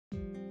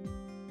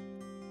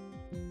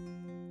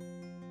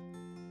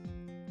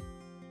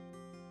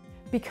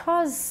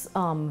Because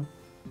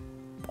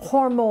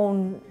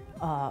hormone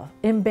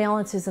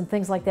imbalances and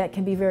things like that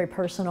can be very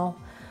personal,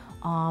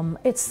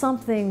 it's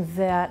something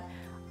that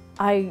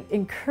I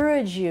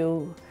encourage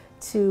you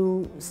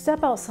to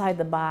step outside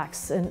the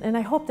box, and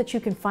I hope that you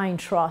can find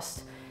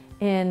trust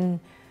in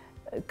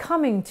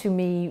coming to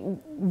me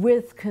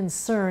with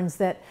concerns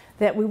that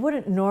we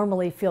wouldn't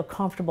normally feel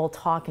comfortable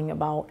talking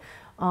about.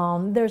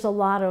 There's a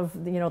lot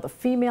of, the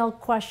female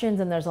questions,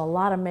 and there's a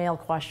lot of male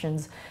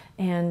questions.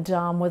 And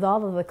with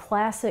all of the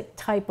classic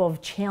type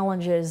of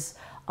challenges,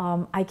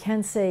 I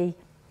can say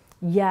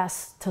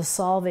yes to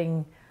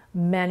solving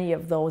many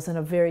of those in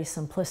a very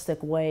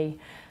simplistic way.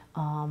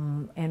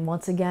 And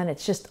once again,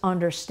 it's just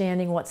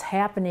understanding what's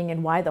happening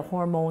and why the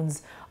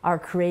hormones are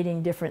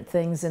creating different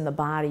things in the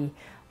body.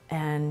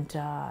 And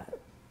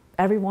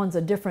everyone's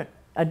a different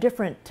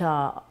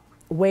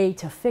way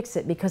to fix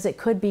it, because it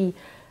could be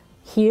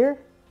here,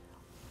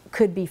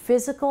 could be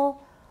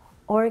physical,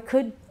 or it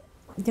could,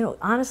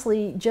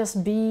 honestly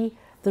just be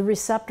the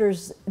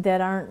receptors that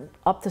aren't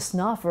up to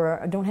snuff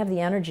or don't have the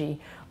energy.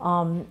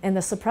 And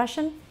the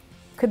suppression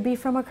could be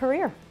from a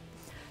career.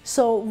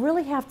 So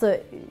really have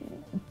to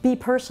be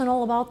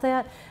personal about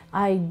that.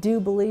 I do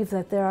believe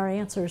that there are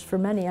answers for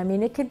many. I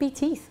mean, it could be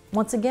teeth.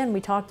 Once again, we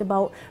talked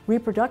about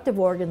reproductive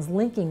organs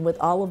linking with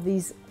all of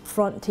these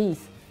front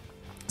teeth.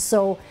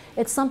 So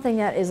it's something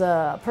that is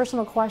a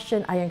personal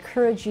question. I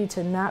encourage you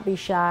to not be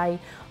shy.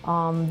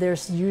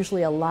 There's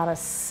usually a lot of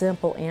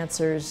simple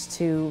answers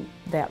to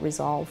that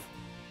resolve.